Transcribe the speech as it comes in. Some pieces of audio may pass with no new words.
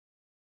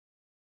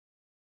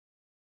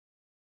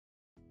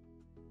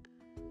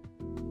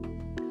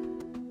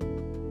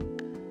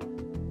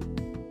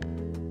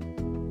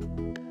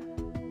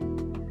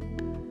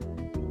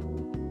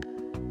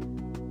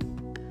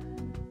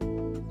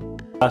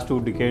Last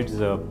 2 decades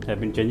have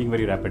been changing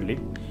very rapidly.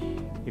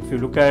 If you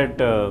look at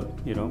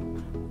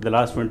the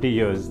last 20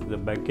 years, the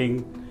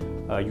banking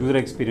user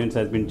experience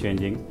has been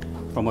changing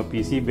from a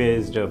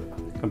PC-based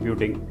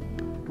computing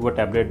to a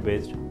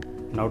tablet-based,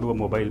 now to a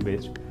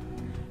mobile-based,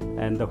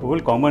 and the whole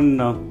common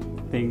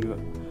thing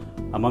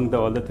among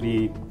all the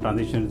three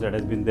transitions that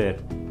has been there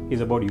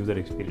is about user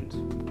experience.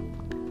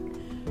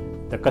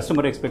 The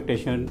customer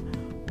expectation,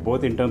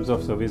 both in terms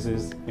of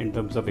services, in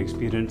terms of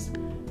experience,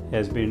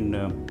 has been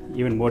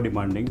even more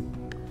demanding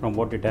from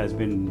what it has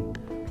been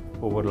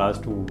over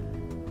last two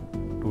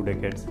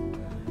decades,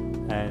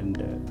 and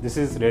this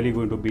is really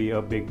going to be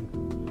a big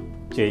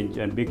change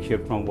and big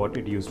shift from what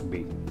it used to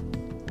be.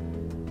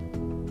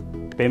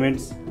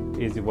 Payments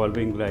is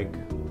evolving like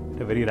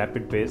at a very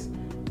rapid pace,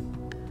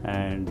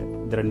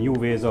 and there are new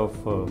ways of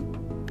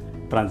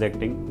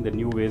transacting, the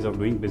new ways of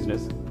doing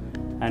business,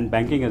 and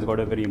banking has got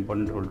a very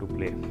important role to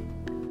play.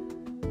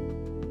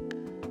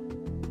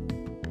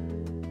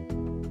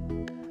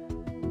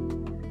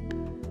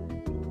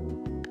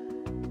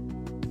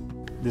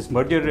 This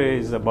merger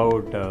is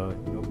about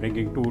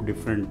bringing two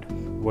different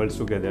worlds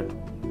together.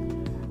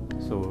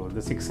 So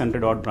the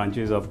 600 odd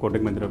branches of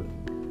Kotak Mahindra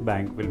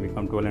Bank will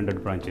become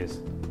 1200 branches.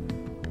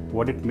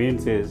 What it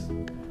means is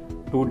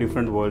two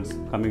different worlds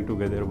coming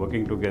together,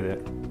 working together,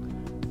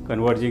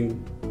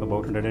 converging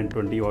about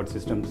 120 odd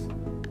systems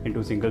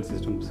into single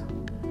systems,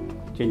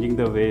 changing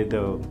the way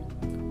the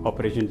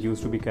operations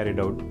used to be carried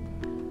out,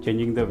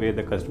 changing the way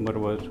the customer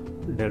was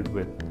dealt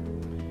with,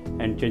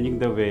 and changing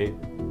the way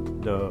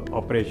the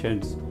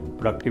operations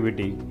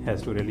productivity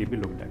has to really be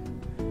looked at.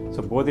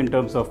 So both in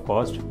terms of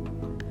cost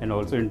and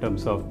also in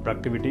terms of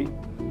productivity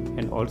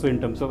and also in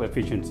terms of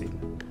efficiency.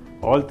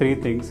 All three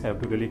things have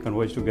to really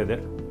converge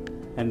together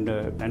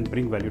and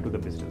bring value to the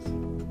business.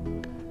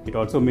 It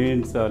also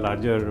means a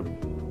larger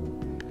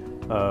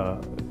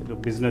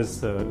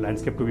business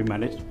landscape to be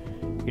managed.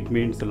 It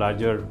means a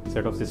larger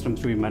set of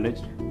systems to be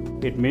managed.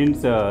 It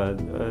means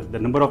the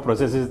number of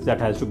processes that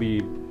has to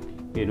be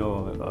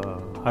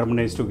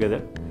harmonized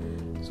together.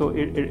 So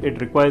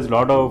it requires a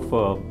lot of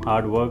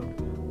hard work,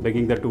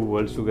 bringing the two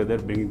worlds together,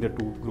 bringing the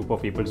two group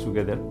of peoples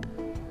together,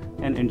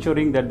 and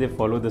ensuring that they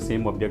follow the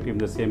same objective in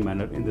the same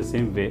manner, in the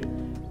same way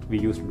we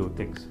used to do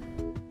things.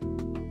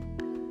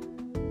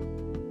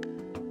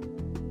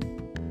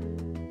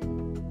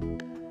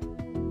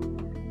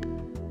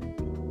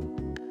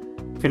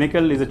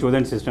 Finacle is a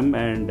chosen system,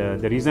 and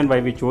the reason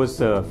why we chose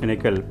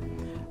Finacle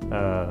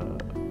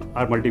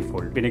are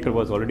multifold. Finacle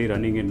was already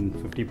running in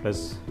 50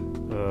 plus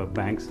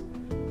banks,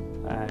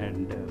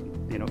 and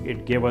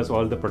it gave us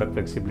all the product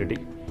flexibility.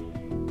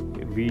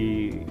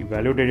 We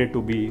evaluated it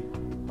to be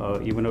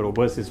even a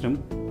robust system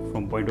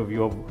from point of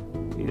view of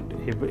it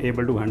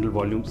able to handle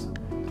volumes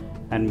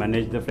and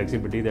manage the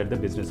flexibility that the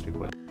business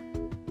requires.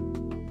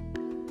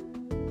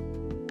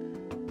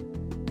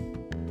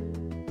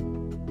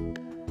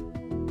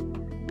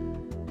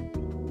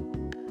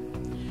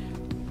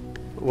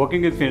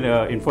 Working with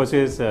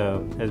Infosys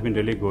has been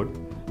really good.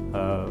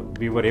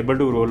 We were able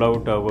to roll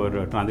out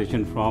our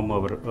transition from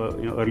our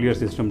earlier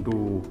system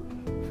to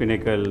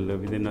Finacle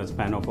within a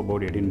span of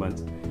about 18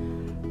 months.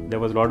 There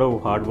was a lot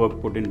of hard work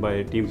put in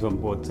by teams on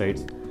both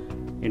sides.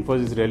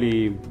 Infosys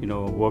really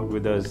worked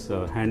with us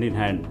hand in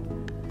hand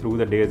through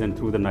the days and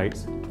through the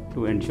nights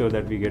to ensure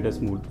that we get a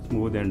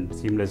smooth and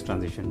seamless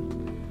transition.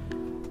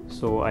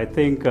 So I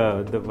think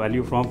the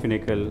value from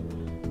Finacle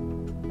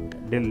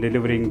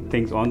delivering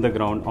things on the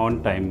ground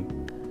on time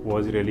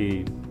was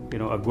really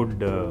a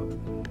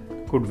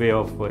good way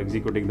of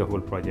executing the whole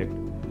project,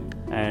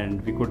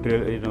 and we could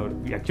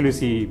we actually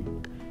see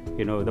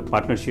the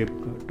partnership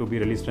to be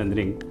really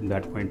strengthening from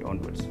that point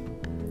onwards.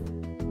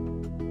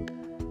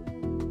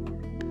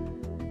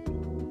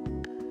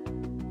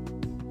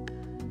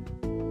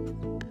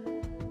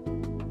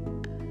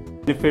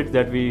 Benefits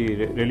that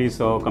we really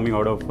saw coming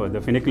out of the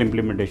Finacle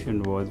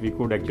implementation was we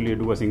could actually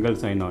do a single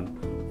sign-on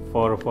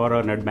for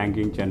our net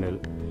banking channel,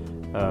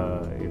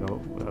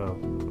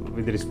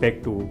 with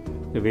respect to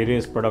the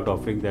various product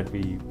offerings that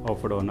we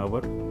offered on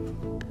our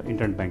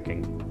internet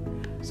banking.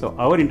 So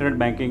our internet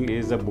banking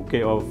is a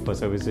bouquet of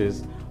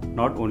services,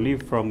 not only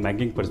from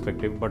banking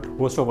perspective, but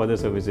host of other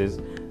services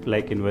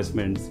like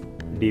investments,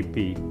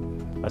 DP,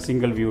 a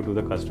single view to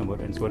the customer,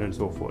 and so on and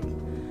so forth.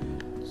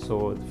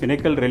 So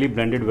Finacle really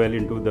blended well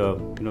into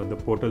the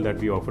portal that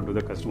we offer to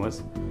the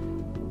customers,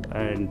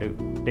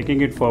 and taking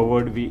it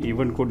forward, we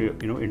even could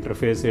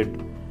interface it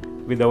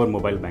with our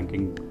mobile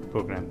banking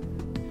program.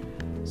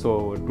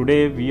 So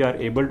today we are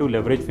able to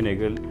leverage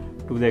Finacle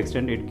to the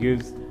extent it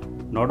gives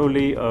not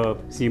only a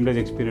seamless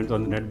experience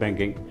on the net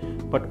banking,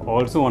 but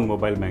also on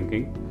mobile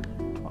banking,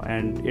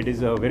 and it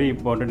is a very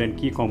important and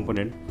key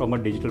component from a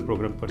digital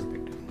program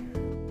perspective.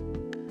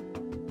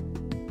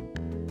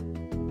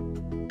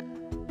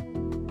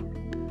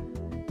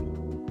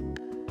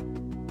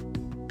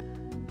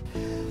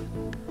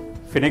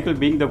 Finacle,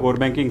 being the core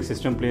banking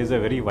system, plays a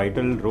very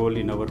vital role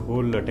in our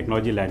whole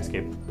technology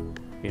landscape.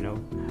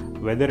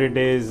 Whether it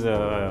is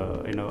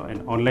an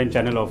online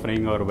channel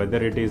offering or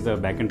whether it is a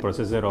backend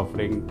processor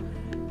offering,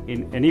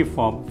 in any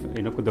form,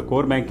 the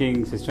core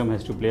banking system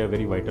has to play a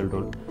very vital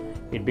role.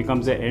 It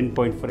becomes an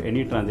endpoint for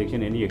any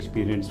transaction, any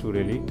experience to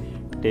really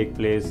take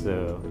place,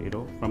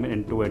 from an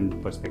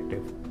end-to-end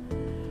perspective.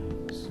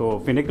 So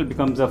Finacle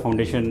becomes a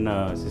foundation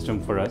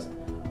system for us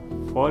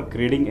for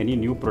creating any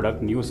new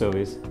product, new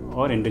service,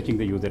 or enriching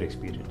the user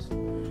experience.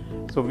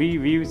 So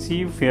we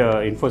see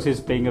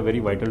Infosys playing a very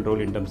vital role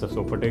in terms of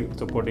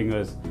supporting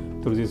us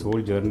through this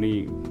whole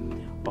journey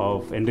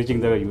of enriching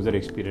the user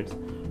experience,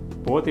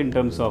 both in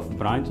terms of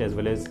branch as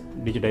well as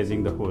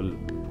digitizing the whole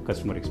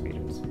customer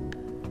experience.